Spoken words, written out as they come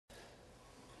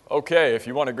Okay, if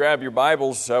you want to grab your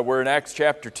Bibles, we're in Acts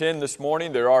chapter 10 this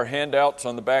morning. There are handouts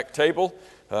on the back table.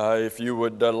 If you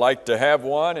would like to have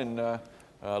one and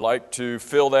like to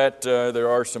fill that, there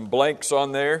are some blanks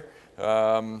on there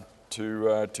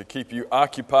to keep you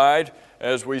occupied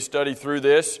as we study through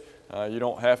this. You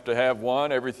don't have to have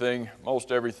one.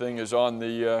 Most everything is on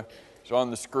the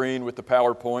screen with the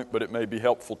PowerPoint, but it may be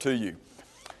helpful to you.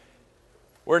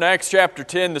 We're in Acts chapter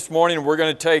 10 this morning, and we're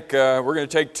going to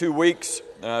take 2 weeks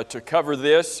to cover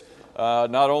this.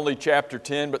 Not only chapter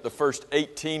 10, but the first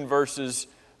 18 verses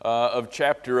of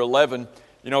chapter 11.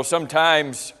 You know,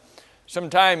 sometimes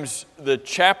the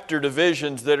chapter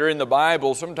divisions that are in the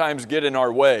Bible sometimes get in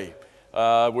our way.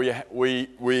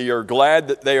 We are glad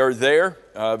that they are there,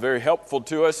 very helpful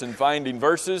to us in finding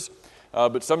verses.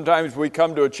 But sometimes we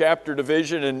come to a chapter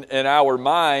division and our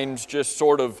minds just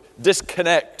sort of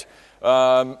disconnect.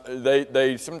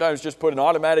 They sometimes just put an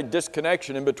automatic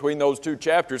disconnection in between those two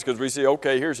chapters because we see,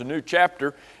 okay, here's a new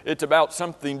chapter. It's about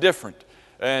something different.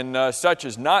 And such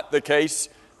is not the case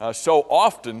so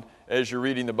often as you're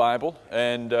reading the Bible.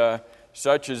 And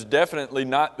such is definitely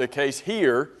not the case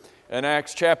here in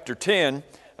Acts chapter 10.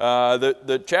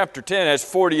 The chapter 10 has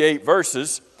 48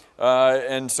 verses.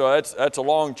 And so that's a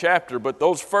long chapter. But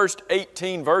those first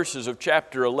 18 verses of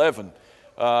chapter 11,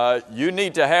 you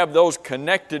need to have those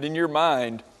connected in your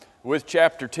mind with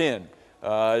chapter 10.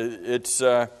 It's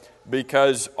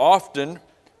because often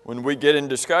when we get in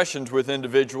discussions with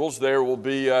individuals, there will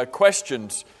be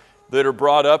questions that are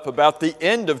brought up about the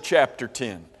end of chapter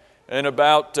 10 and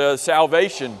about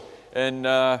salvation and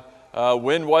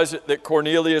when was it that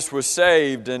Cornelius was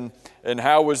saved and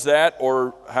how was that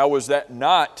or how was that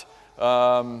not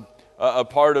a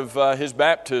part of his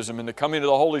baptism and the coming of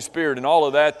the Holy Spirit and all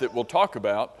of that we'll talk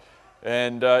about.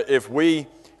 And if we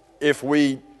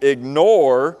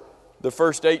ignore the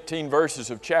first 18 verses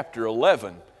of chapter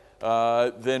 11,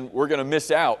 then we're going to miss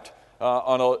out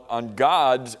on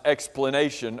God's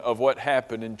explanation of what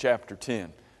happened in chapter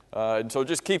 10. And so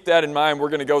just keep that in mind. We're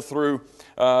going to go through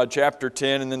chapter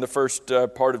 10 and then the first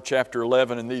part of chapter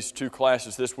 11 in these two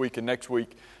classes this week and next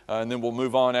week. And then we'll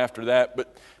move on after that.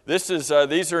 But these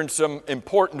are some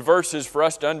important verses for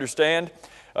us to understand.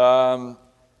 I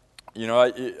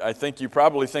think you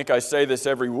probably think I say this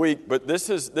every week, but this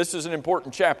is an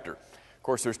important chapter. Of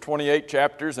course, there's 28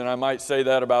 chapters, and I might say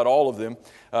that about all of them.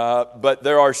 But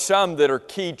there are some that are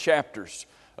key chapters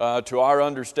to our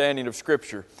understanding of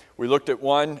Scripture. We looked at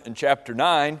one in chapter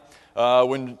 9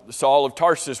 when Saul of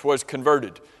Tarsus was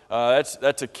converted.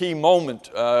 That's a key moment,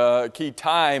 a key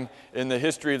time in the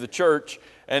history of the church.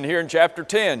 And here in chapter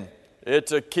 10,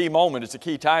 it's a key moment. It's a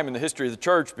key time in the history of the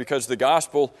church because the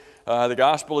gospel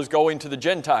is going to the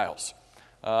Gentiles.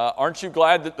 Aren't you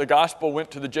glad that the gospel went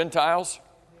to the Gentiles?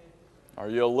 Are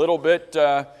you a little bit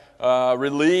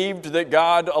relieved that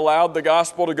God allowed the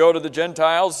gospel to go to the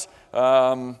Gentiles?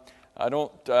 I'm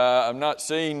not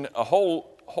seeing a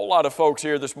whole lot of folks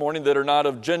here this morning that are not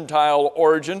of Gentile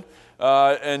origin.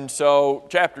 And so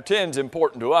chapter 10 is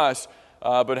important to us,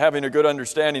 but having a good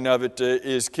understanding of it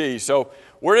is key. So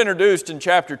we're introduced in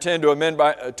chapter 10 to a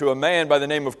man by the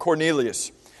name of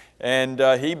Cornelius. And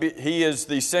he is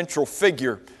the central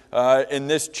figure in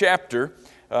this chapter.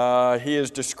 He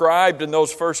is described in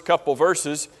those first couple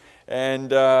verses. And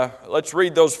let's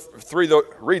read through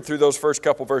those first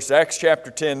couple verses. Acts chapter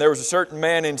 10, there was a certain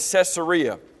man in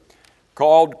Caesarea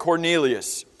called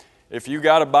Cornelius. If you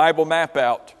got a Bible map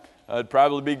out, it'd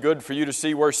probably be good for you to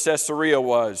see where Caesarea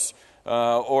was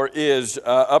or is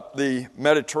up the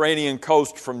Mediterranean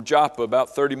coast from Joppa,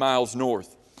 about 30 miles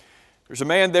north. There's a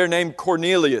man there named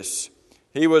Cornelius.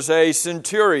 He was a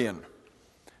centurion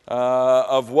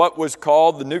of what was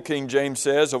called, the New King James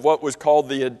says, of what was called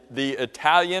the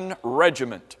Italian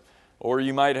regiment. Or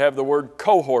you might have the word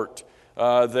cohort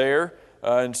there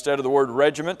instead of the word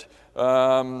regiment.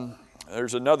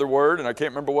 There's another word, and I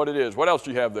can't remember what it is. What else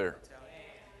do you have there?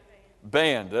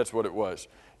 Band, that's what it was.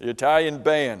 The Italian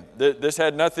band. This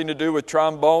had nothing to do with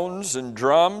trombones and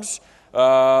drums.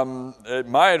 It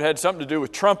might have had something to do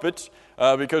with trumpets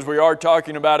because we are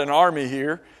talking about an army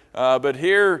here. But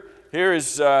here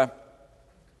is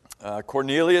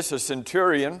Cornelius, a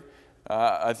centurion.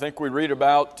 I think we read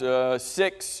about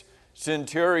 6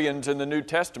 centurions in the New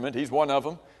Testament. He's one of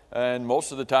them. And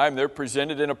most of the time they're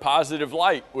presented in a positive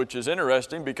light, which is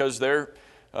interesting because they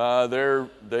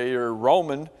are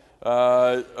Roman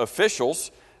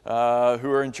officials who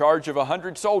are in charge of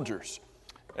 100 soldiers.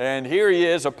 And here he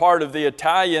is, a part of the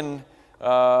Italian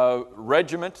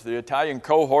regiment, the Italian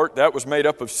cohort. That was made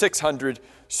up of 600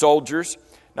 soldiers.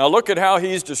 Now look at how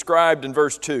he's described in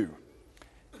verse 2.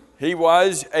 He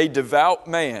was a devout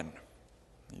man.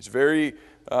 He's very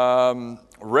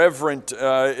reverent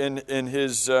in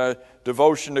his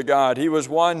devotion to God. He was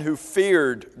one who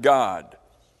feared God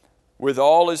with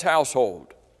all his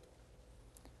household.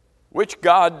 Which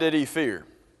God did he fear?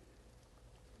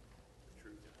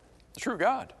 The true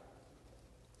God.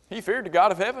 He feared the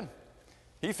God of heaven.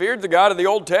 He feared the God of the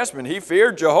Old Testament. He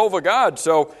feared Jehovah God.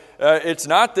 So it's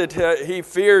not that he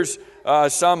fears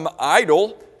some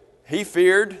idol. He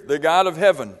feared the God of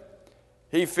heaven.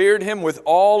 He feared him with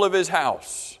all of his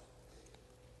house.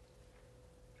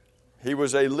 He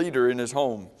was a leader in his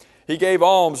home. He gave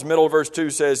alms, middle of verse 2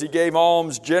 says, he gave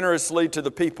alms generously to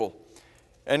the people,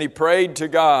 and he prayed to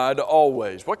God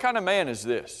always. What kind of man is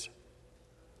this?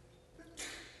 What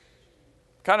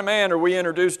kind of man are we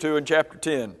introduced to in chapter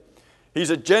 10? He's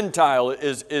a Gentile.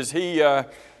 Is he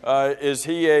a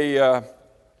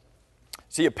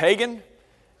pagan?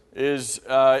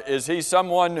 Is he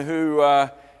someone who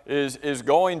is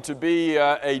going to be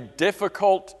a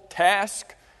difficult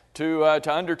task to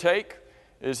undertake?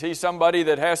 Is he somebody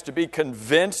that has to be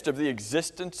convinced of the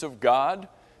existence of God?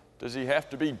 Does he have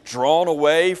to be drawn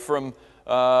away from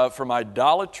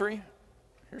idolatry?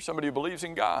 Here's somebody who believes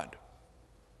in God.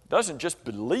 Doesn't just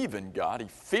believe in God, he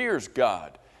fears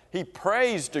God. He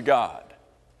prays to God.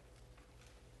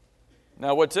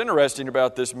 Now, what's interesting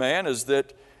about this man is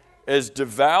that as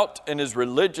devout and as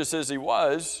religious as he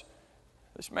was,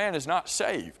 this man is not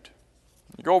saved.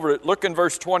 You go over it, look in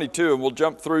verse 22, and we'll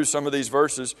jump through some of these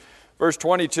verses. Verse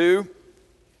 22,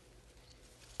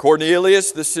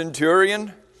 Cornelius the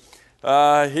centurion,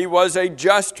 he was a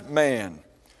just man,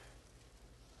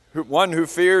 one who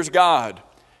fears God.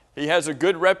 He has a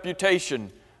good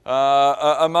reputation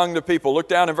among the people. Look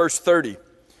down in verse 30,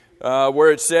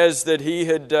 where it says that he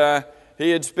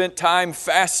had spent time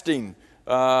fasting,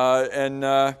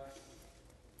 and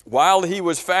while he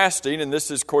was fasting, and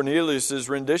this is Cornelius'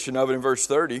 rendition of it in verse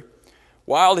 30,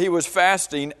 while he was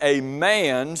fasting, a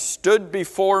man stood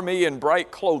before me in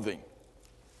bright clothing.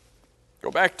 Go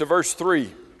back to verse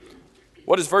 3.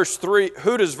 What is verse 3?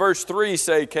 Who does verse 3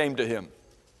 say came to him?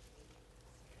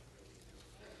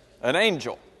 An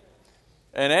angel.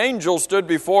 An angel stood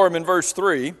before him in verse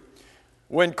 3.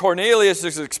 When Cornelius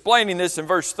is explaining this in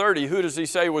verse 30, who does he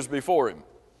say was before him?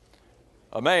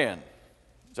 A man.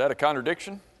 Is that a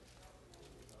contradiction?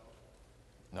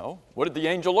 No. What did the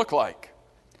angel look like?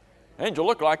 The angel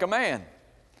looked like a man.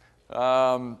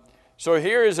 So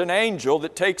here is an angel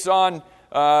that takes on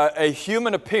a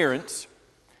human appearance.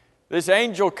 This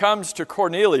angel comes to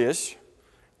Cornelius.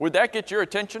 Would that get your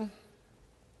attention?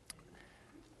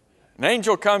 An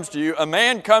angel comes to you, a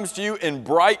man comes to you in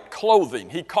bright clothing.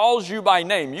 He calls you by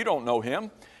name. You don't know him.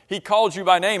 He calls you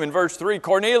by name in verse 3,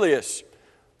 Cornelius.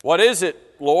 What is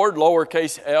it, Lord?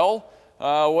 Lowercase l.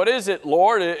 What is it,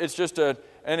 Lord? It's just an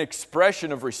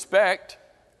expression of respect.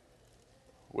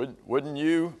 Wouldn't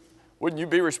you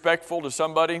be respectful to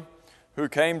somebody who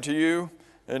came to you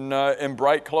in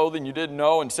bright clothing you didn't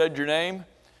know and said your name?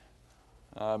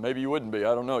 Maybe you wouldn't be.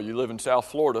 I don't know. You live in South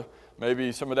Florida.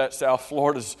 Maybe some of that South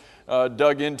Florida's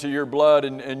dug into your blood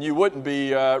and you wouldn't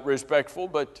be respectful.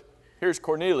 But here's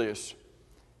Cornelius.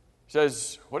 He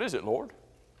says, what is it, Lord?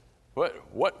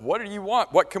 What do you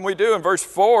want? What can we do? In verse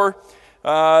 4,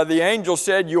 the angel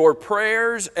said, your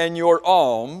prayers and your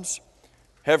alms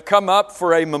have come up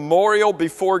for a memorial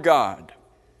before God.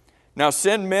 Now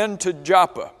send men to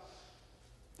Joppa.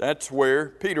 That's where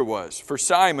Peter was. For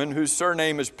Simon, whose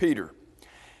surname is Peter.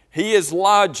 He is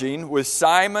lodging with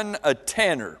Simon a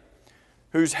tanner,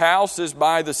 whose house is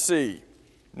by the sea.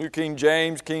 King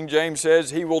James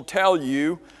says, he will tell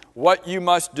you what you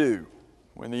must do.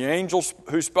 When the angel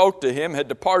who spoke to him had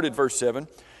departed, verse 7,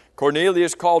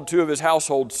 Cornelius called 2 of his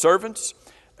household servants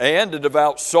and a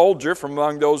devout soldier from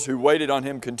among those who waited on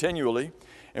him continually.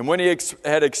 And when he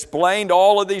had explained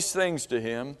all of these things to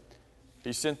him,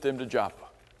 he sent them to Joppa.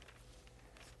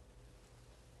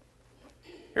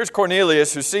 Here's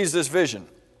Cornelius who sees this vision.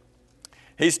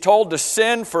 He's told to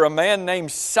send for a man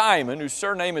named Simon, whose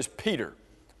surname is Peter.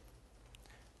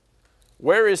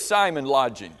 Where is Simon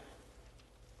lodging?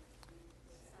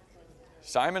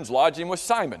 Simon's lodging with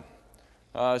Simon.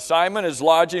 Simon is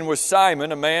lodging with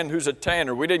Simon, a man who's a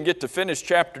tanner. We didn't get to finish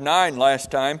chapter 9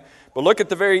 last time, but look at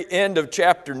the very end of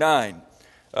chapter 9.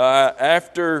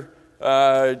 After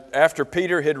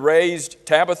Peter had raised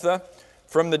Tabitha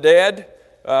from the dead,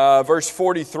 verse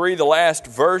 43, the last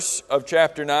verse of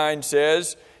chapter 9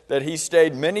 says that he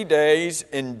stayed many days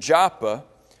in Joppa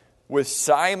with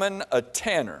Simon a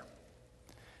tanner.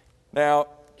 Now,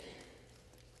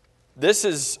 this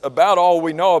is about all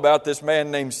we know about this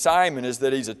man named Simon, is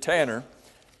that he's a tanner.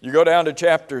 You go down to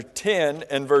chapter 10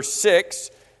 and verse 6,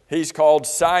 he's called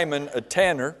Simon a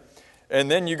tanner. And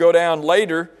then you go down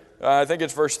later, I think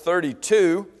it's verse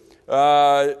 32,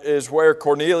 is where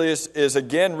Cornelius is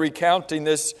again recounting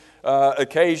this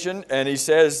occasion, and he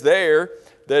says there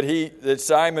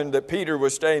that Peter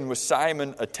was staying with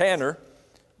Simon a tanner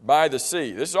by the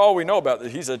sea. This is all we know about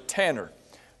that. He's a tanner.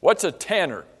 What's a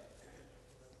tanner?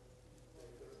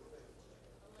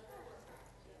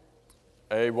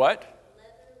 A what?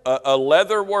 A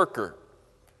leather worker.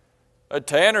 A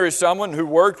tanner is someone who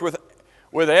worked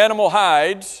with animal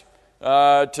hides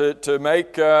to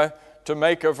make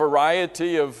a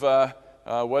variety of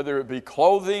whether it be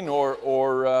clothing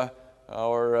or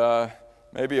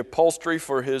maybe upholstery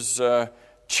for his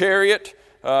chariot,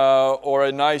 or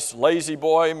a nice lazy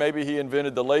boy. Maybe he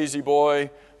invented the lazy boy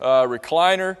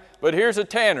recliner. But here's a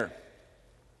tanner.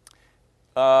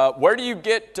 Where do you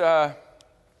get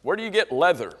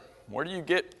leather? Where do you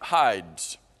get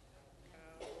hides?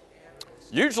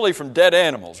 Usually from dead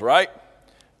animals, right?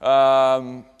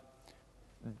 To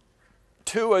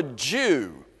a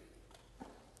Jew,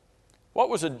 what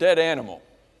was a dead animal?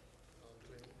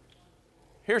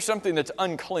 Here's something that's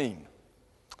unclean.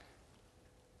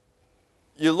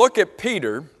 You look at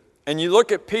Peter, and you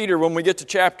look at Peter when we get to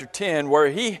chapter 10, where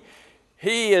he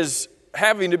is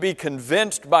having to be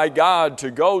convinced by God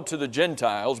to go to the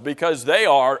Gentiles because they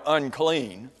are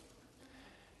unclean.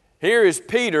 Here is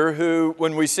Peter who,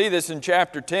 when we see this in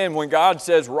chapter 10, when God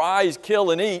says, rise, kill,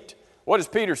 and eat, what does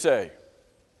Peter say?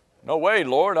 No way,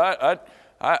 Lord, I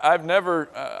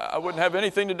wouldn't have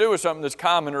anything to do with something that's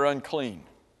common or unclean.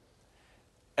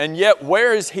 And yet,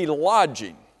 where is he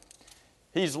lodging?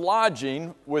 He's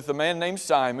lodging with a man named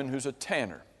Simon who's a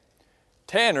tanner.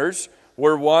 Tanners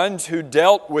were ones who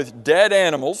dealt with dead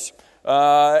animals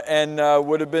and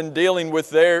would have been dealing with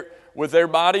their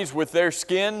bodies, with their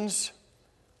skins.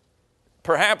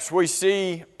 Perhaps we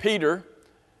see Peter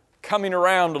coming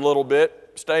around a little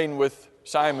bit, staying with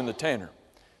Simon the tanner,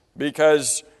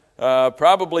 because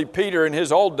probably Peter in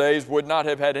his old days would not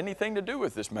have had anything to do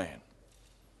with this man,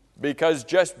 because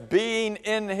just being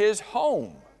in his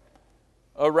home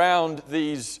around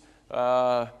these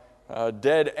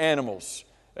dead animals.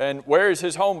 And where is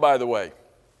his home, by the way?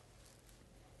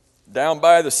 Down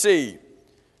by the sea.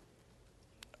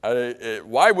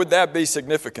 Why would that be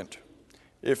significant?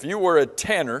 If you were a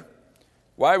tanner,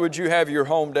 why would you have your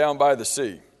home down by the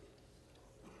sea?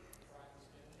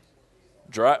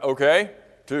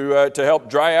 To help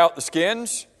dry out the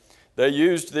skins. They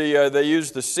used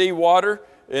the seawater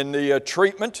in the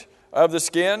treatment of the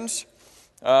skins.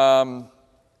 Would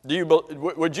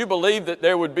you believe that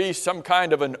there would be some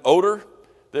kind of an odor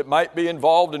that might be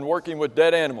involved in working with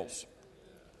dead animals?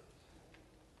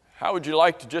 How would you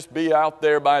like to just be out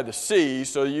there by the sea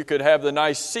so you could have the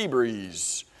nice sea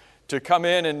breeze to come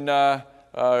in and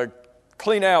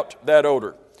clean out that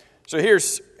odor? So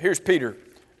here's Peter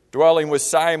dwelling with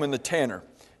Simon the tanner.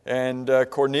 And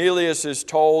Cornelius is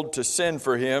told to send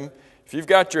for him. If you've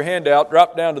got your handout,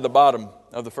 drop down to the bottom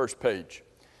of the first page.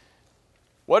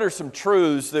 What are some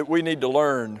truths that we need to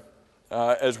learn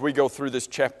as we go through this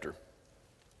chapter?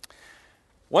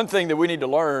 One thing that we need to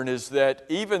learn is that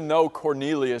even though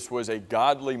Cornelius was a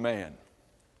godly man,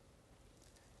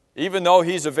 even though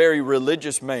he's a very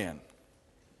religious man,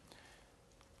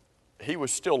 he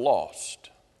was still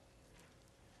lost.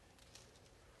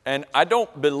 And I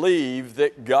don't believe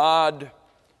that God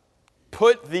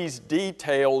put these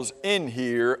details in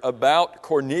here about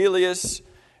Cornelius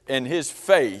and his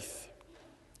faith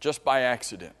just by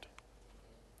accident.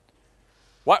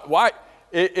 Why?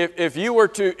 If you were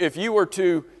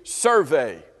to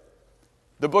survey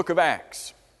the book of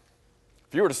Acts,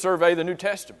 if you were to survey the New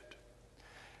Testament,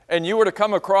 and you were to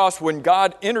come across when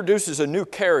God introduces a new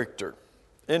character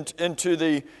into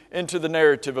the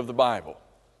narrative of the Bible.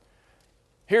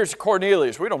 Here's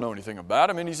Cornelius. We don't know anything about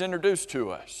him, and he's introduced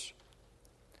to us.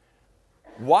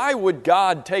 Why would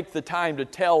God take the time to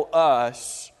tell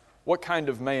us what kind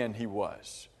of man he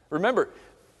was? Remember,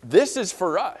 this is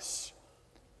for us.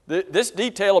 This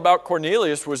detail about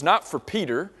Cornelius was not for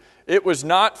Peter. It was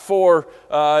not for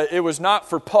Paul. It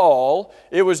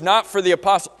was not for the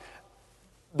apostle.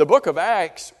 The book of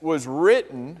Acts was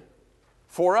written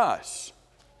for us.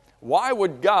 Why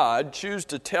would God choose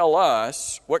to tell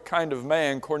us what kind of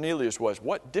man Cornelius was?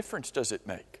 What difference does it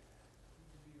make?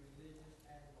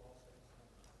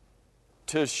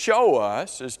 To show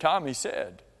us, as Tommy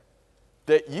said,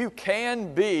 that you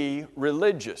can be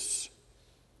religious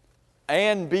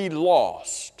and be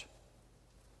lost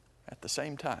at the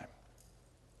same time.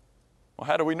 Well,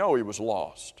 how do we know he was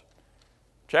lost?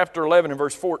 Chapter 11 and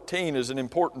verse 14 is an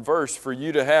important verse for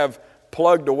you to have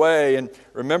plugged away. And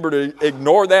remember to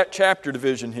ignore that chapter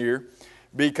division here,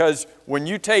 because when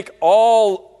you take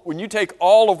all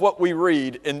of what we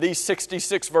read in these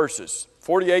 66 verses,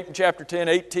 48 in chapter 10,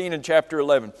 18 in chapter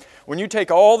 11, when you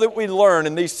take all that we learn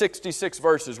in these 66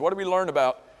 verses, what do we learn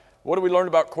about? What do we learn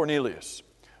about Cornelius?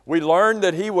 We learn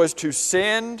that he was to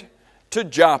send to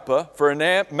Joppa for a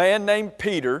man named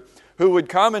Peter, who would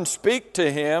come and speak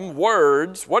to him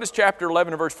words. What does chapter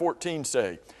 11 and verse 14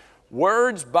 say?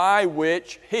 Words by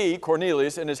which he,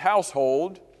 Cornelius, and his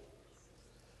household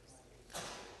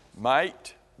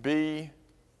might be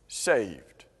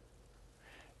saved.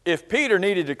 If Peter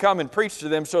needed to come and preach to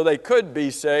them so they could be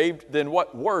saved, then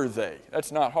what were they?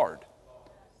 That's not hard.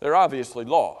 They're obviously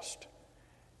lost.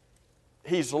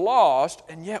 He's lost,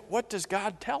 and yet what does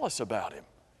God tell us about him?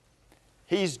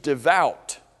 He's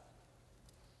devout.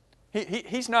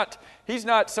 He's not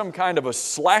some kind of a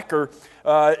slacker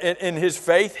in his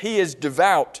faith. He is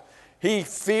devout. He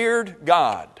feared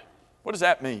God. What does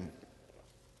that mean?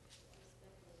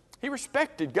 He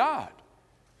respected God.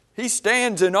 He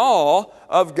stands in awe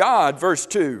of God, verse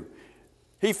 2.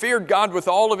 He feared God with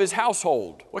all of his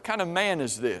household. What kind of man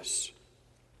is this?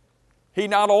 He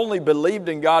not only believed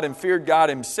in God and feared God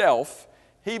himself,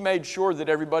 he made sure that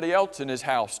everybody else in his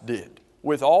house did.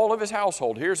 With all of his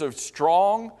household. Here's a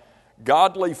strong,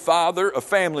 godly father, a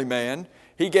family man.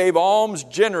 He gave alms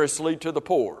generously to the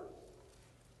poor.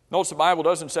 Notice the Bible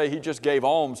doesn't say he just gave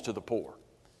alms to the poor.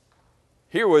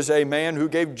 Here was a man who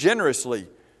gave generously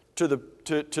to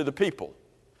the people.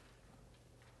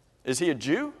 Is he a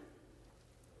Jew?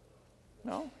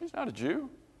 No, he's not a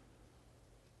Jew.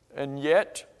 And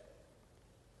yet,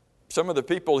 some of the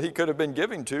people he could have been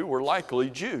giving to were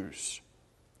likely Jews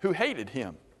who hated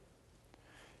him.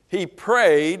 He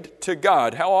prayed to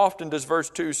God. How often does verse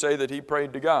 2 say that he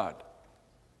prayed to God?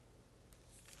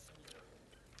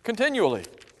 Continually.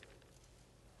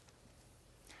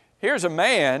 Here's a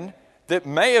man that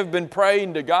may have been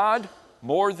praying to God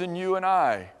more than you and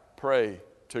I pray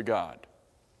to God.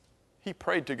 He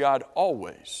prayed to God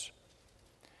always.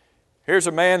 Here's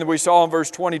a man that we saw in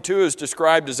verse 22 is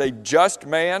described as a just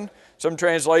man. Some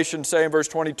translations say in verse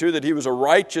 22 that he was a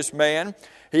righteous man.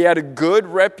 He had a good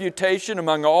reputation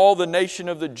among all the nation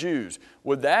of the Jews.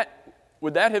 Would that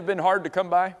have been hard to come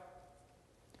by?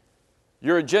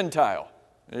 You're a Gentile.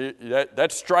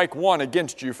 That's strike one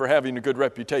against you for having a good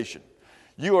reputation.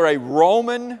 You are a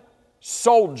Roman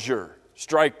soldier.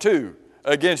 Strike two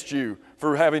against you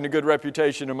for having a good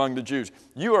reputation among the Jews.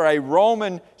 You are a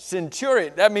Roman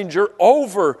centurion. That means you're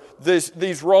over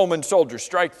these Roman soldiers.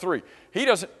 Strike three.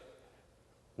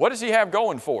 What does he have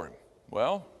going for him?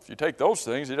 Well, if you take those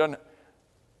things,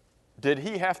 did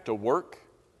he have to work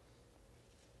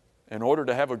in order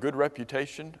to have a good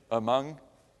reputation among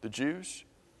the Jews?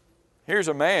 Here's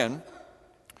a man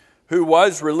who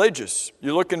was religious.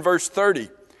 You look in verse 30.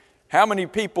 How many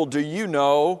people do you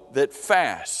know that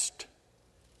fast?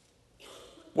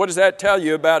 What does that tell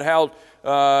you about how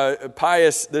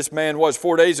pious this man was?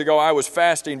 4 days ago I was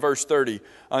fasting, verse 30,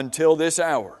 until this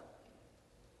hour.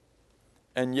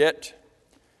 And yet,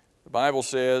 the Bible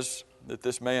says that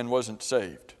this man wasn't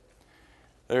saved.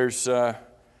 There's a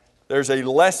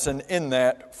lesson in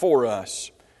that for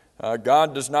us.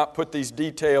 God does not put these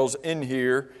details in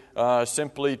here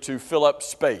simply to fill up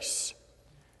space.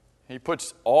 He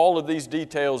puts all of these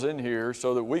details in here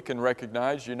so that we can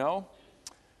recognize,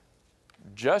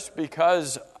 just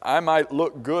because I might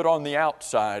look good on the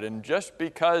outside and just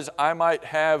because I might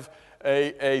have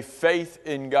a faith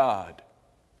in God.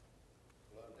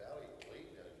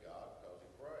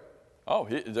 Oh,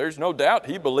 there's no doubt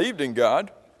he believed in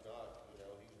God.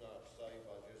 He's not saved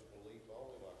by just belief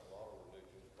only like a lot of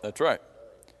religions. That's right.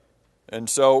 And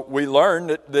so we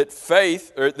learn that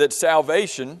faith, or that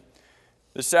salvation,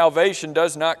 the salvation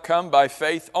does not come by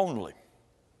faith only.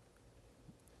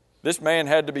 This man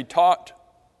had to be taught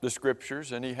the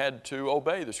Scriptures and he had to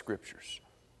obey the Scriptures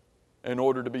in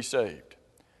order to be saved.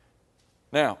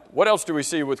 Now, what else do we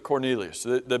see with Cornelius?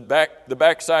 The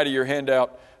back side of your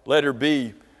handout, letter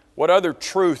B. What other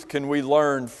truth can we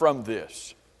learn from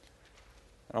this?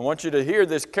 And I want you to hear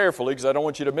this carefully because I don't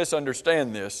want you to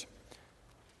misunderstand this.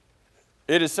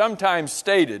 It is sometimes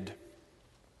stated,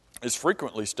 is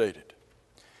frequently stated,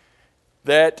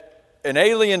 that an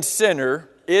alien sinner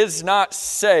is not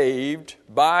saved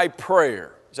by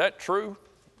prayer. Is that true?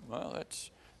 Well,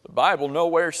 the Bible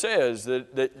nowhere says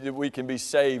that we can be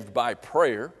saved by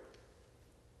prayer.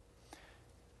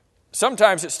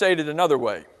 Sometimes it's stated another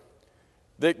way,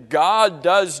 that God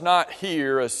does not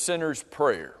hear a sinner's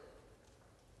prayer.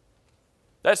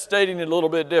 That's stating it a little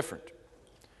bit different.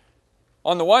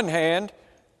 On the one hand,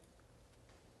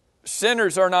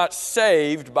 sinners are not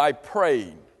saved by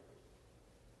praying.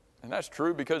 And that's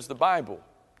true because the Bible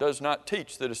does not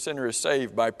teach that a sinner is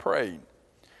saved by praying.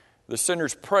 The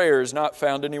sinner's prayer is not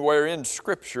found anywhere in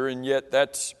Scripture, and yet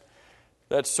that's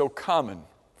so common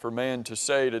for man to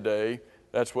say today.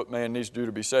 That's what man needs to do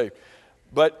to be saved.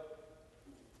 But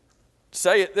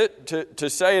to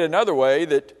say it another way,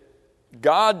 that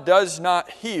God does not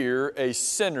hear a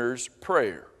sinner's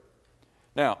prayer.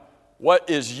 Now, what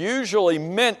is usually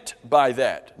meant by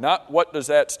that, not what does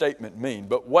that statement mean,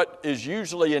 but what is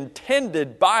usually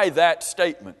intended by that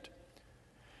statement,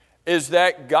 is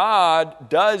that God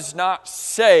does not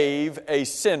save a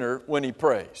sinner when he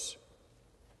prays.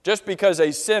 Just because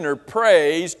a sinner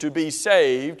prays to be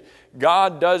saved,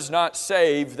 God does not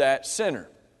save that sinner.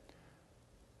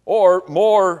 Or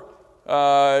more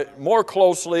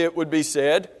closely, it would be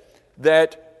said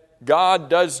that God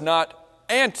does not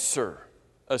answer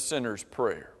a sinner's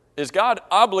prayer. Is God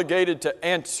obligated to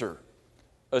answer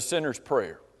a sinner's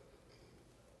prayer?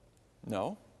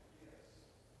 No.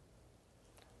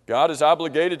 God is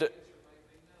obligated to...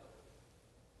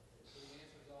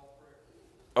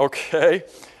 Okay.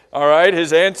 All right.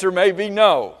 His answer may be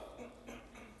no.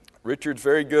 Richard's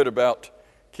very good about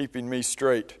keeping me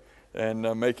straight and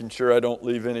making sure I don't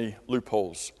leave any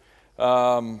loopholes.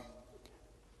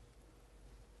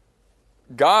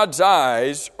 God's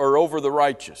eyes are over the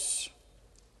righteous.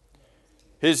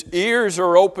 His ears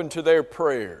are open to their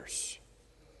prayers.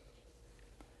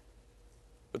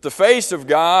 But the face of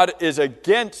God is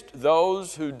against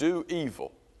those who do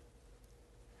evil.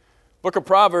 Book of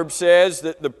Proverbs says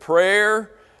that the prayer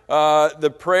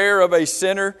of a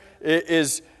sinner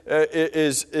is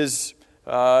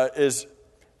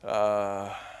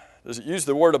does it use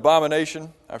the word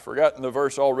abomination? I've forgotten the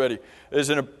verse already. Is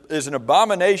an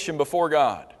abomination before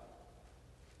God.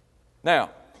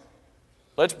 Now,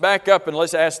 let's back up and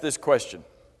let's ask this question.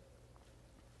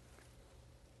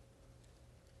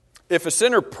 If a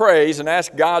sinner prays and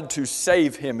asks God to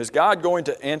save him, is God going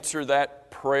to answer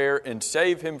that prayer and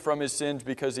save him from his sins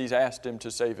because he's asked him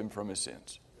to save him from his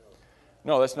sins?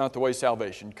 No, that's not the way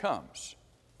salvation comes.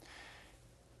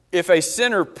 If a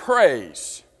sinner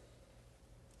prays,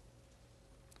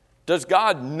 does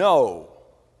God know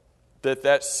that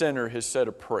that sinner has said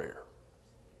a prayer?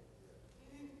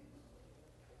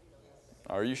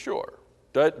 Are you sure?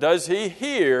 Does he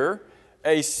hear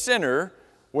a sinner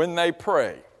when they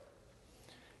pray?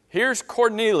 Here's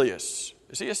Cornelius.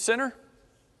 Is he a sinner?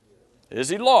 Is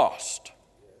he lost?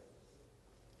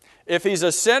 If he's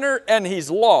a sinner and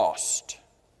he's lost,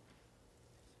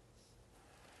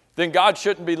 then God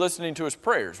shouldn't be listening to his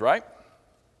prayers, right?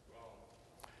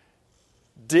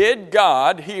 Did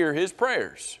God hear his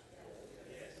prayers?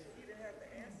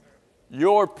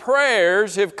 Your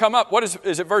prayers have come up. What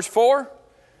is it verse 4?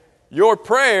 Your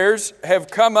prayers have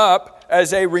come up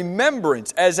as a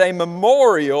remembrance, as a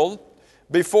memorial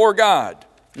before God.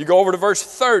 You go over to verse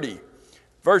 30.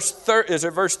 Is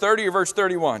it verse 30 or verse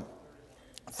 31?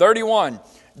 31.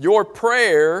 Your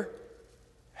prayer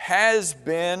has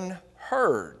been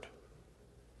heard,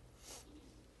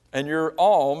 and your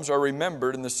alms are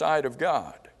remembered in the sight of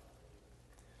God.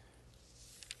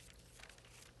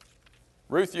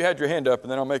 Ruth, you had your hand up,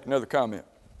 and then I'll make another comment.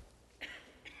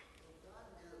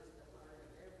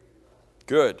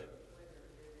 Good.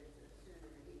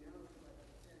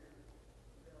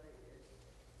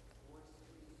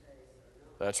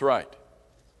 That's right.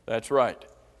 That's right.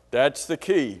 That's the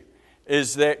key,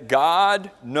 is that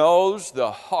God knows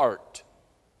the heart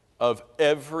of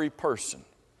every person.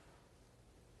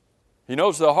 He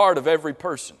knows the heart of every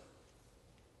person.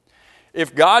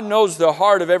 If God knows the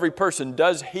heart of every person,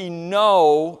 does He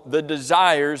know the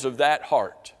desires of that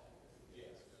heart?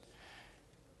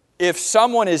 If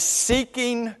someone is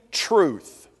seeking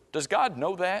truth, does God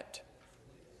know that?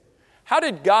 How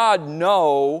did God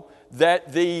know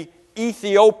that the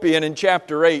Ethiopian in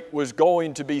chapter 8 was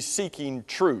going to be seeking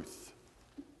truth?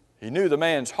 He knew the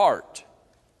man's heart.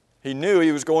 He knew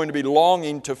he was going to be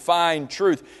longing to find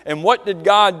truth. And what did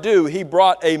God do? He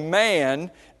brought a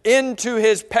man into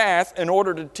his path in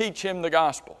order to teach him the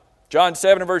gospel. John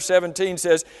 7 and verse 17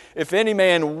 says, if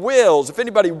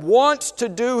anybody wants to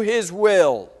do His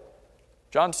will,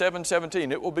 John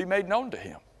 7:17, it will be made known to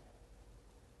him.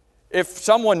 If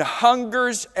someone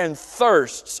hungers and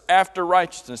thirsts after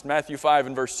righteousness, Matthew 5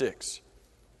 and verse 6,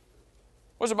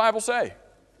 what does the Bible say?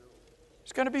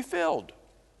 It's going to be filled.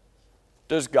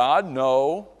 Does God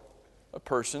know a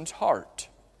person's heart?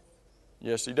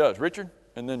 Yes, He does. Richard,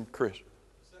 and then Chris. 2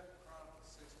 Chronicles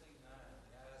 16:9,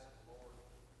 as the Lord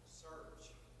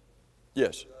search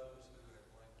Yes. those who have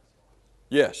blameless hearts.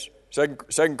 Yes.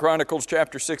 Second Chronicles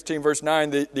chapter 16, verse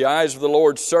 9, the eyes of the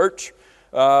Lord search.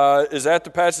 Is that the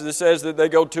passage that says that they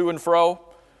go to and fro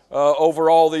over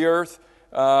all the earth?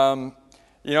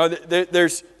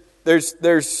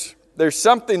 There's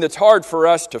something that's hard for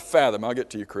us to fathom. I'll get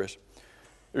to you, Chris.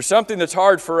 There's something that's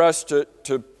hard for us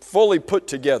to fully put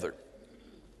together.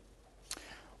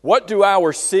 What do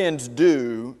our sins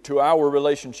do to our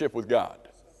relationship with God?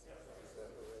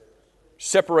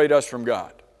 Separate us from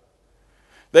God.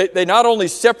 They not only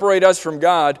separate us from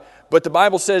God, but the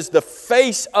Bible says the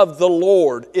face of the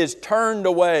Lord is turned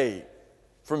away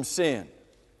from sin.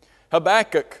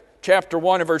 Habakkuk chapter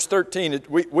 1 and verse 13,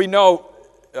 we know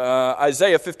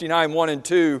Isaiah 59, 1 and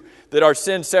 2, that our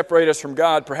sins separate us from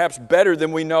God, perhaps better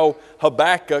than we know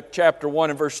Habakkuk chapter 1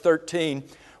 and verse 13,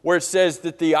 where it says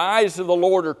that the eyes of the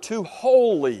Lord are too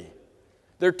holy,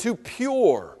 they're too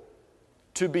pure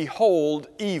to behold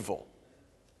evil.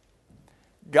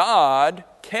 God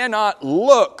cannot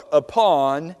look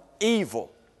upon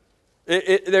evil.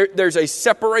 There's a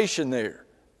separation there.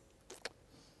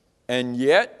 And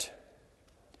yet,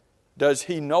 does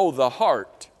He know the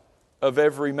heart of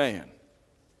every man?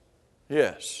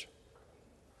 Yes.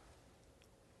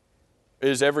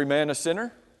 Is every man a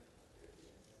sinner?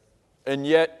 And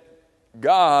yet,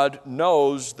 God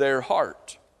knows their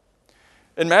heart.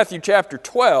 In Matthew chapter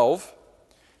 12,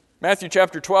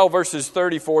 verses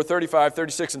 34, 35,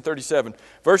 36, and 37.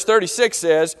 Verse 36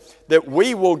 says that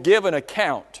we will give an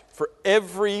account for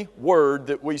every word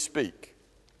that we speak.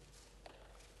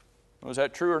 Was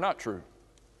that true or not true?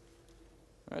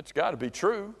 That's got to be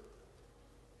true.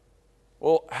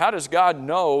 Well, how does God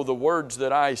know the words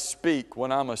that I speak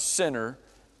when I'm a sinner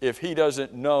if He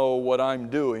doesn't know what I'm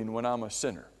doing when I'm a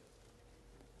sinner?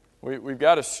 We've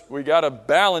got to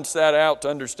balance that out to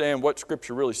understand what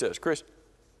Scripture really says. Chris?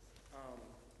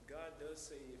 God does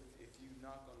say if you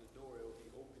knock on the door, it will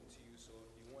be open to you. So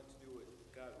if you want to do what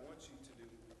God wants you to do,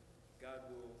 God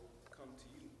will come to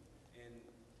you. And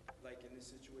like in this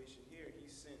situation here, He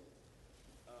sent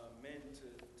men to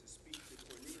speak to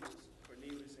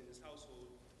Cornelius and his household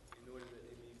in order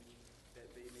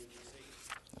that they may be saved.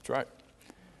 That's right.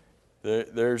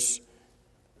 There's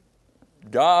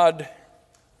God.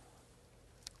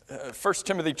 1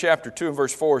 Timothy chapter 2 and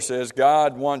verse 4 says,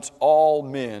 God wants all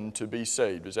men to be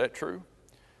saved. Is that true?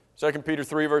 2 Peter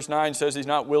 3 verse 9 says He's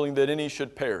not willing that any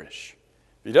should perish.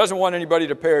 He doesn't want anybody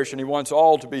to perish, and He wants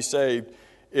all to be saved.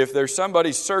 If there's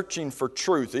somebody searching for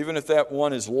truth, even if that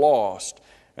one is lost,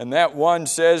 and that one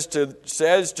says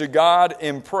to God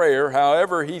in prayer,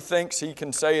 however he thinks he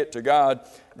can say it to God,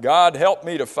 God, help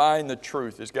me to find the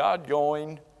truth. Is God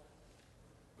going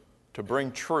to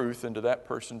bring truth into that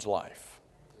person's life?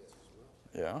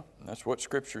 Yeah, that's what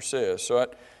Scripture says. So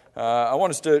I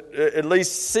want us to at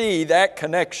least see that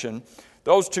connection,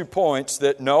 those 2 points,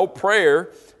 that no,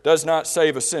 prayer does not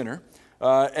save a sinner.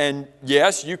 And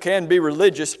yes, you can be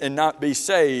religious and not be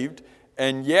saved.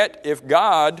 And yet, if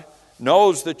God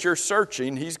knows that you're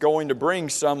searching, He's going to bring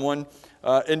someone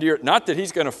into your... Not that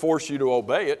He's going to force you to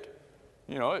obey it.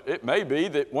 You know, it may be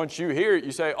that once you hear it,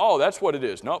 you say, oh, that's what it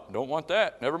is. Nope, don't want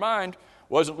that. Never mind.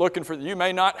 Wasn't looking for... You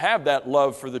may not have that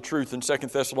love for the truth in 2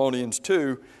 Thessalonians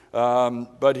 2,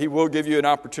 but He will give you an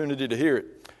opportunity to hear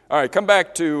it. All right, come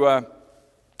back to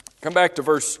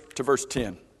verse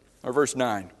 10 or verse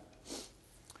 9.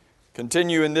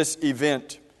 Continue in this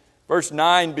event. Verse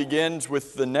 9 begins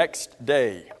with the next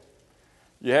day.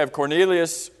 You have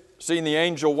Cornelius seeing the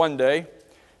angel one day.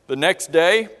 The next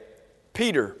day,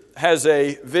 Peter has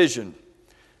a vision.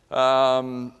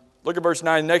 Look at verse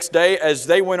 9. Next day, as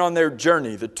they went on their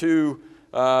journey, the 2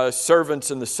 servants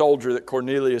and the soldier that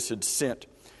Cornelius had sent,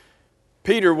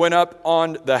 Peter went up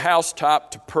on the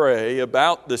housetop to pray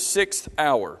about the 6th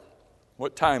hour.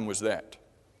 What time was that?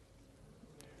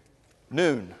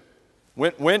 Noon.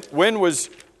 When was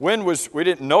we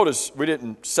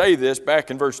didn't say this back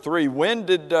in verse 3. When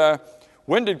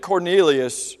did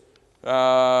Cornelius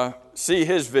see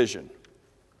his vision?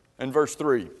 In verse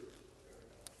 3.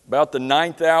 About the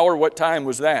 9th hour. What time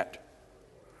was that?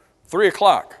 3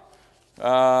 o'clock.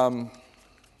 Go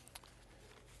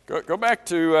back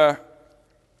to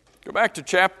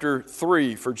chapter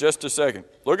 3 for just a second.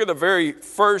 Look at the very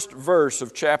first verse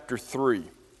of chapter 3.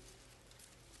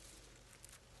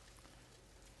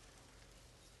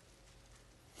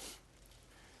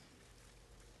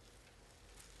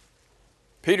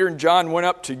 Peter and John went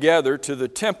up together to the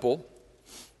temple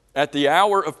at the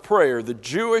hour of prayer, the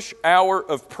Jewish hour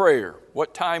of prayer.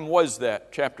 What time was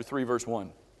that? Chapter 3, verse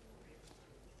 1.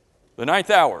 The 9th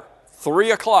hour,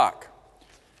 3 o'clock.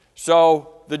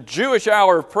 So the Jewish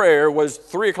hour of prayer was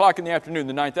 3 o'clock in the afternoon,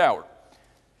 the 9th hour.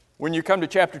 when you come to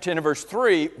chapter 10 and verse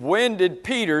 3, when did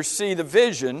Peter see the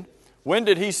vision? When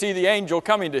did he see the angel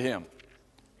coming to him?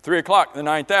 3 o'clock, the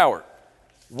 9th hour.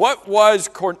 What was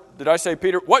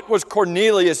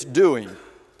Cornelius doing?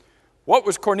 What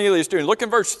was Cornelius doing? Look in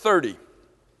verse 30.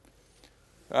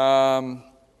 Look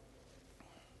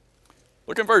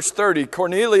in verse 30.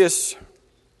 Cornelius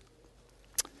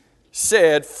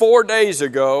said, 4 days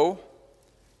ago,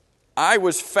 I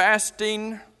was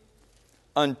fasting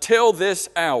until this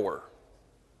hour.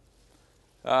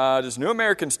 Does New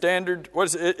American Standard, what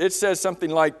is it? It says something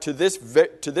like, to this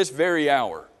very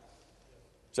hour.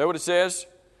 Is that what it says?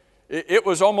 It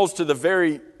was almost to the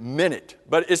very minute,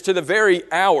 but it's to the very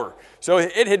hour. So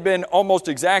it had been almost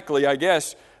exactly, I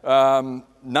guess,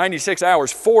 96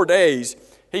 hours, 4 days.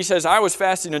 He says, I was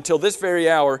fasting until this very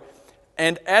hour,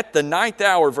 and at the 9th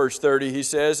hour, verse 30, he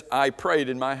says, I prayed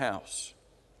in my house.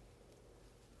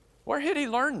 Where had he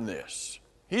learned this?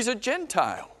 He's a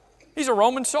Gentile. He's a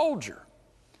Roman soldier.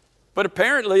 But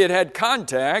apparently it had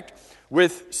contact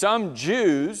with some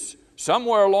Jews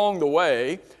somewhere along the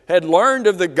way, had learned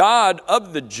of the God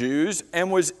of the Jews, and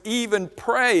was even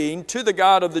praying to the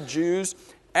God of the Jews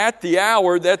at the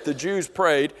hour that the Jews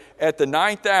prayed. At the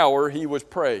 9th hour, he was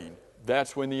praying.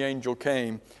 That's when the angel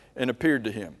came and appeared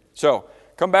to him. So,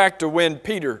 come back to when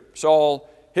Peter saw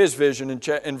his vision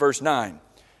in verse 9.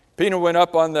 Peter went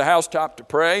up on the housetop to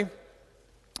pray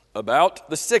about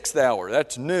the 6th hour.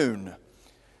 That's noon.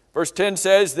 Verse 10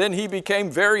 says, then he became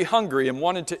very hungry and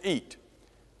wanted to eat.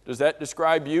 Does that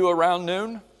describe you around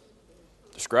noon?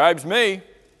 Describes me.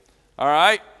 All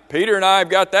right. Peter and I have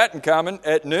got that in common.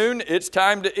 At noon, it's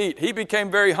time to eat. He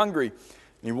became very hungry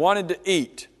and he wanted to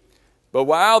eat. But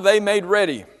while they made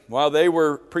ready, while they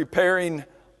were preparing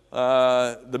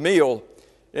the meal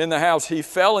in the house, he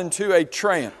fell into a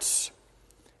trance,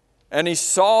 and he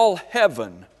saw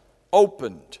heaven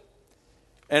opened,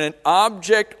 and an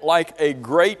object like a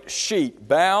great sheet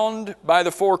bound by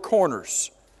the four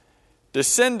corners,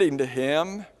 descending to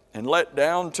him and let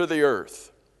down to the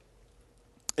earth.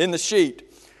 In the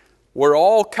sheet were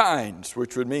all kinds,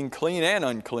 which would mean clean and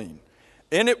unclean.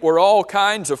 In it were all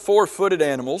kinds of four-footed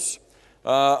animals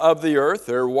of the earth.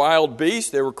 There were wild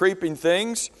beasts, there were creeping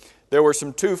things. There were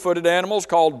some two-footed animals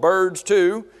called birds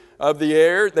too of the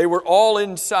air. They were all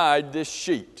inside this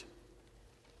sheet.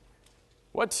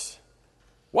 What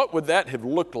would that have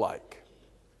looked like?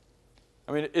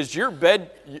 I mean, is your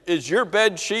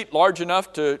bed sheet large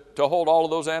enough to hold all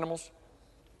of those animals?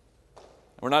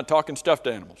 We're not talking stuffed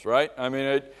animals, right? I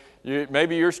mean,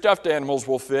 maybe your stuffed animals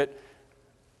will fit.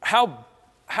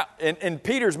 In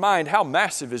Peter's mind, how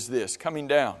massive is this coming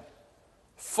down?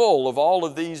 Full of all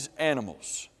of these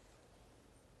animals.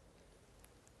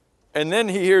 And then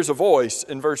he hears a voice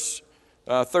in verse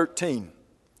 13.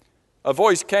 A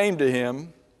voice came to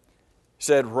him,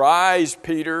 said, rise,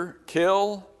 Peter,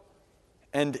 kill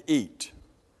and eat.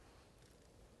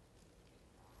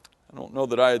 I don't know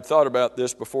that I had thought about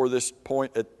this before this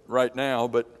point right now,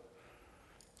 but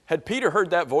had Peter heard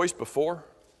that voice before?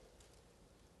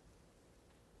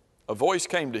 A voice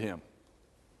came to him.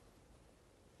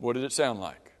 What did it sound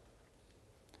like?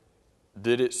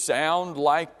 Did it sound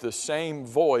like the same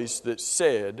voice that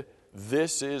said,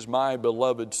 this is my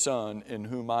beloved Son in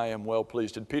whom I am well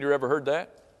pleased? Had Peter ever heard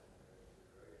that?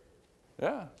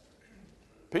 Yeah.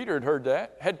 Peter had heard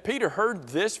that. Had Peter heard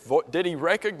this voice? Did he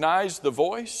recognize the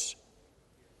voice?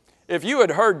 If you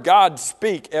had heard God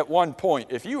speak at one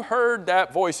point, if you heard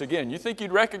that voice again, you think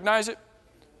you'd recognize it?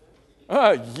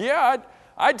 Yeah,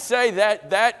 I'd say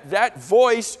that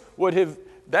voice would have,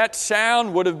 that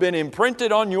sound would have been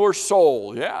imprinted on your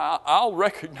soul. Yeah, I'll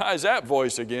recognize that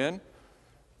voice again.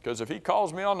 Because if he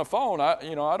calls me on the phone,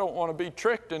 I don't want to be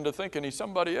tricked into thinking he's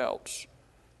somebody else.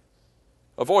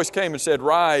 A voice came and said,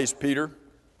 rise, Peter,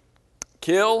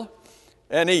 kill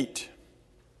and eat.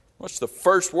 What's the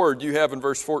first word you have in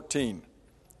verse 14?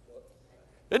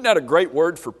 Isn't that a great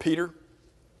word for Peter?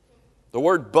 The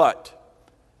word but.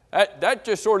 That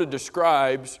just sort of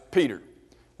describes Peter.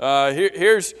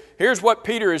 Here's what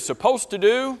Peter is supposed to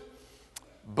do,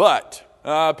 but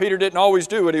Peter didn't always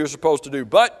do what he was supposed to do.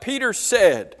 But Peter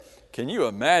said, can you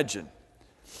imagine?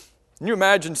 Can you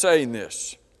imagine saying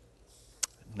this?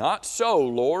 Not so,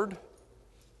 Lord.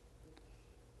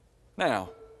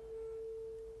 Now,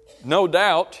 no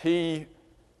doubt he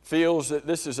feels that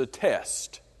this is a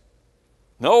test.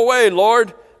 No way,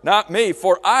 Lord, not me,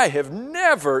 for I have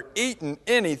never eaten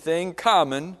anything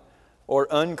common or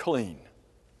unclean.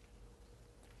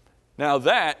 Now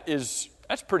that's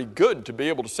pretty good to be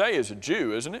able to say as a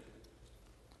Jew, isn't it?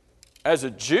 As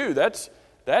a Jew, that's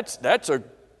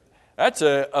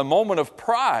a moment of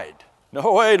pride.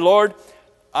 No way, Lord.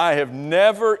 I have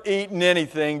never eaten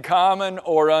anything common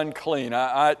or unclean.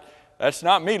 That's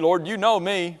not me, Lord. You know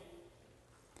me.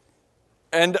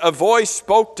 And a voice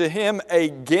spoke to him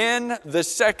again the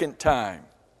second time.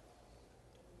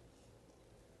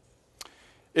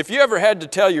 If you ever had to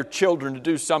tell your children to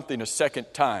do something a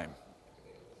second time,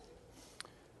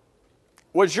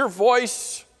 was your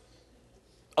voice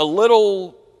a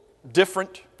little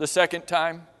different the second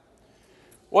time?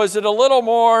 Was it a little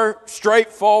more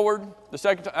straightforward the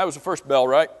second time? That was the first bell,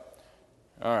 right?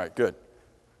 All right, good.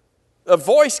 A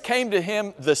voice came to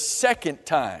him the second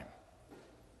time.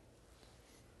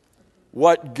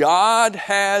 What God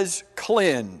has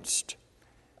cleansed,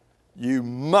 you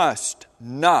must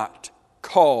not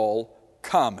call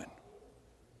common.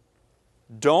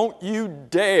 Don't you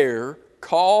dare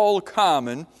call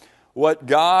common what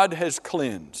God has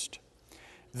cleansed.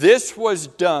 This was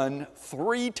done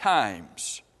 3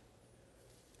 times,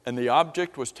 and the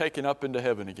object was taken up into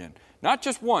heaven again. Not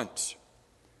just once,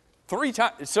 3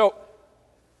 times.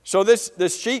 So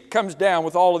this sheet comes down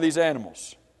with all of these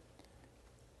animals.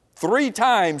 3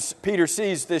 times Peter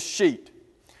sees this sheet.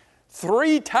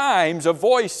 3 times a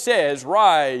voice says,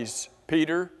 "Rise,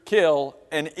 Peter, kill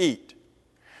and eat."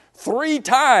 3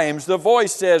 times the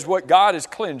voice says, what God has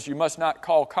cleansed, you must not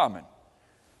call common.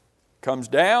 Comes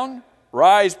down,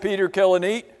 "Rise, Peter, kill and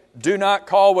eat." Do not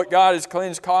call what God has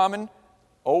cleansed common.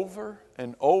 Over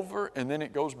and over, and then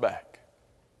it goes back.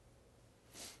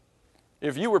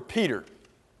 If you were Peter,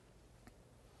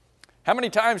 how many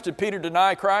times did Peter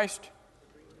deny Christ?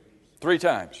 3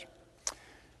 times.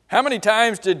 How many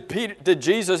times did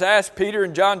Jesus ask Peter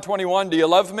in John 21, "Do you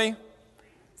love me?"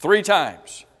 3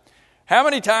 times. How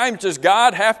many times does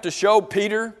God have to show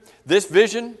Peter this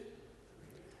vision?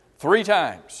 3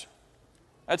 times.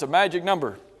 That's a magic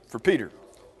number for Peter.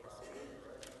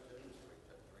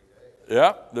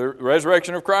 Yeah, the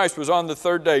resurrection of Christ was on the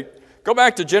 3rd day. Go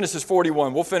back to Genesis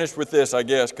 41. We'll finish with this, I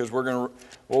guess, because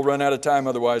we'll run out of time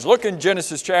otherwise. Look in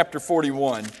Genesis chapter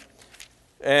 41.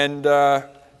 And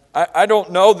I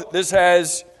don't know that this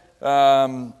has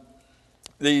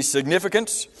the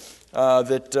significance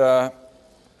that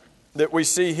we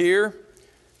see here.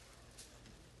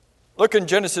 Look in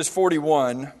Genesis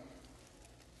 41.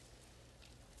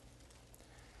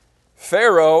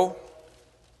 Pharaoh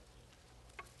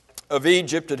of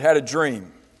Egypt had a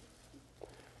dream.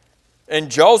 And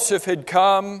Joseph had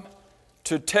come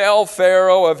to tell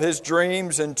Pharaoh of his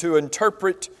dreams and to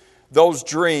interpret those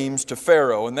dreams to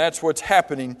Pharaoh. And that's what's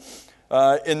happening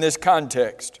in this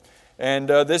context. And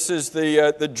this is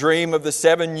the dream of the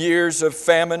 7 years of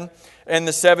famine and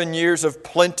the 7 years of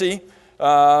plenty.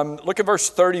 Look at verse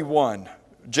 31.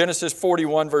 Genesis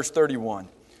 41, verse 31.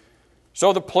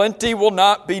 "So the plenty will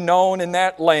not be known in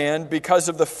that land because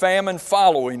of the famine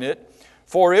following it,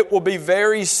 for it will be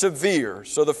very severe."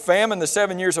 So the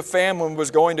 7 years of famine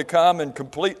was going to come and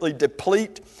completely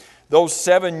deplete those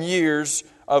 7 years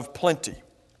of plenty.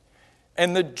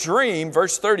 And the dream,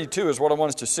 verse 32 is what I want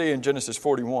us to see in Genesis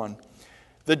 41.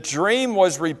 The dream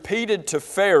was repeated to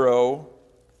Pharaoh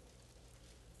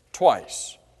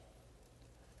twice.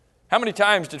 How many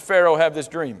times did Pharaoh have this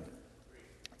dream?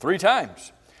 3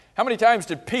 times. How many times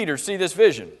did Peter see this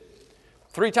vision?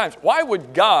 3 times. Why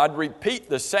would God repeat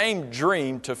the same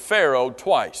dream to Pharaoh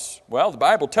twice? Well, the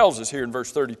Bible tells us here in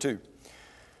verse 32.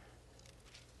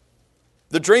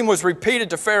 The dream was repeated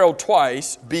to Pharaoh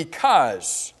twice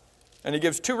because, and he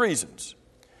gives 2 reasons.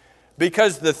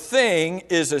 Because the thing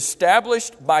is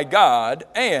established by God,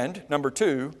 and, number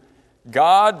 2,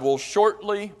 God will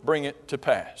shortly bring it to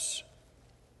pass.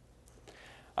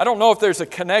 I don't know if there's a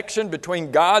connection between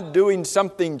God doing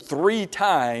something 3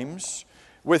 times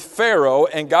with Pharaoh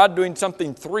and God doing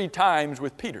something 3 times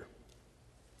with Peter.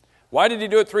 Why did he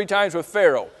do it 3 times with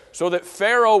Pharaoh? So that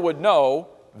Pharaoh would know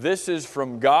this is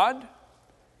from God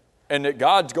and that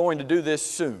God's going to do this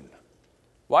soon.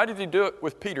 Why did he do it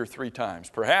with Peter 3 times?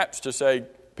 Perhaps to say,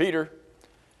 Peter,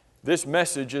 this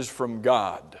message is from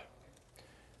God.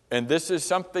 And this is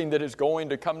something that is going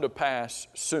to come to pass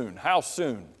soon. How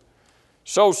soon?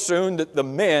 So soon that the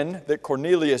men that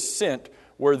Cornelius sent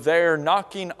were there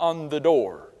knocking on the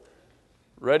door,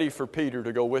 ready for Peter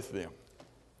to go with them.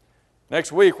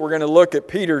 Next week we're going to look at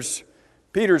Peter's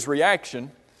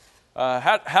reaction.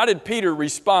 How did Peter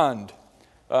respond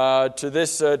to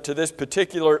this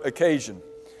particular occasion?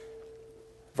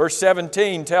 Verse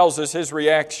 17 tells us his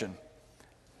reaction.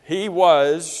 He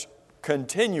was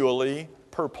continually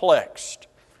perplexed.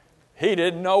 He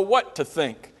didn't know what to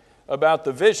think about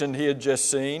the vision he had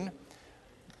just seen.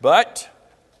 But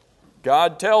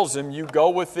God tells him, you go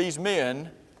with these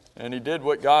men, and he did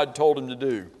what God told him to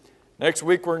do. Next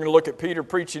week, we're going to look at Peter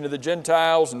preaching to the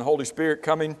Gentiles and the Holy Spirit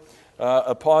coming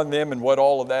upon them and what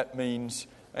all of that means.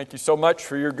 Thank you so much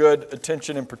for your good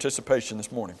attention and participation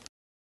this morning.